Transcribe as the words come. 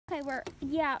Okay,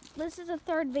 this is the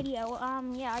third video.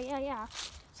 Yeah.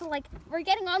 So, like, we're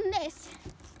getting on this.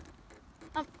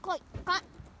 Okay,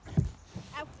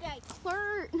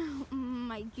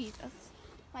 my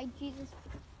Jesus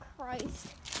Christ.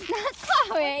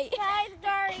 Chloe. What side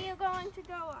door are you going to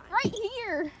go on? Right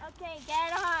here. Okay,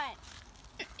 get on.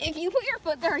 If you put your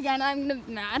foot there again, I'm gonna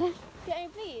be mad. Can you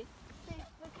please face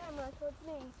the camera towards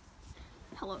me?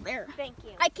 Hello there. Thank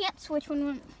you. I can't switch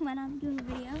when I'm doing the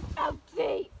video.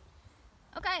 Okay.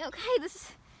 Okay,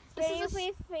 Can you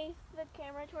please face the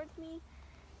camera towards me?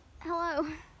 Hello.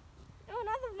 No,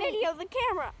 not the video, the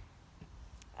camera.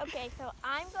 Okay, so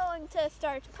I'm going to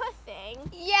start pussing.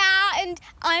 Yeah, and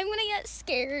I'm gonna get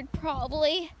scared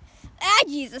probably. Ah,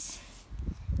 Jesus.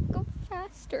 Go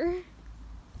faster.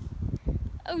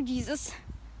 Oh, Jesus.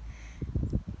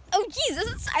 Oh,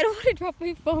 Jesus. I don't want to drop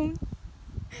my phone.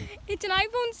 It's an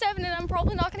iPhone 7, and I'm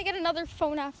probably not gonna get another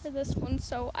phone after this one,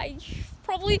 so I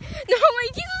probably... No, my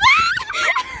Jesus.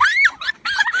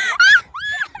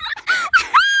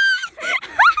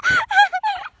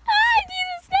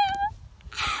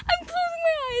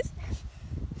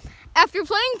 After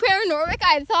playing Paranormic,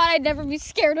 I thought I'd never be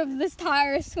scared of this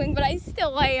tire swing, but I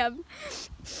am.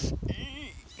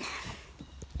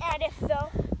 And if so,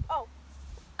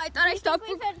 I thought I stopped. We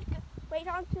should wait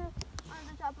on the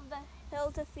top of the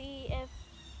hill to see if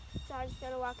John's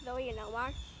gonna walk the way,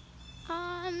 Mark.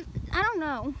 I don't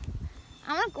know.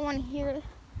 I'm gonna go on here,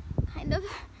 kind of.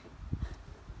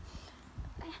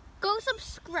 Go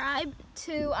subscribe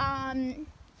to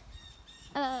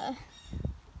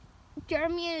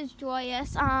Jeremy is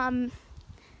Joyous,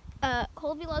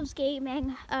 Colby Loves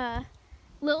Gaming,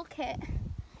 Lil Kit.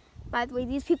 By the way,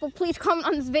 these people, please comment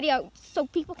on this video so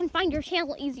people can find your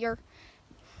channel easier.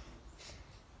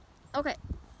 Okay,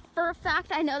 for a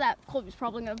fact, I know that Colby's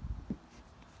probably gonna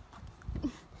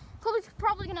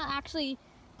actually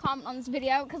comment on this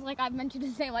video because, like, I've mentioned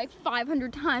his name like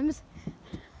 500 times.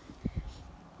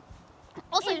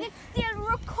 Also, is it still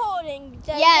recording?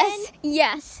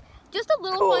 Yes. Just a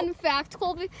little fun fact,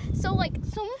 Colby. So I've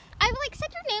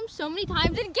said your name so many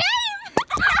times in game.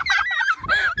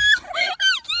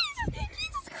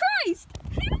 Jesus Christ!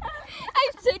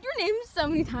 I've said your name so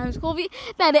many times, Colby,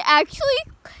 that it actually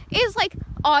is like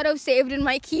auto saved in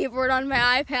my keyboard on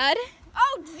my iPad.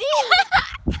 Oh,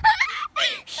 geez!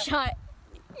 Shut.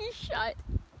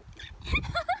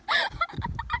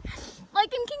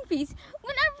 Like in King Feast,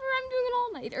 whenever I'm doing an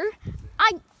all-nighter,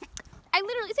 I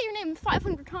literally say your name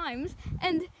 500 times,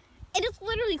 and it is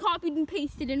literally copied and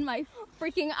pasted in my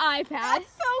freaking iPad.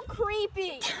 That's so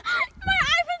creepy. My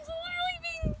iPad's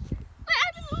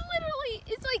literally,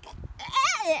 it's like,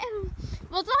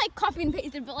 well, it's not like copy and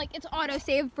pasted, but like it's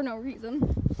auto-saved for no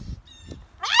reason.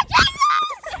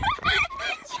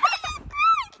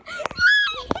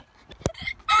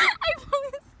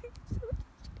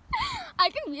 I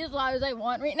can be as loud as I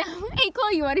want right now. Hey,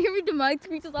 Chloe, you want to hear me? The mic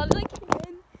screech as loud as I can.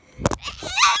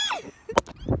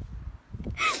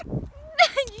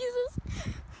 Jesus.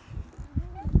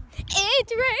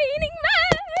 It's raining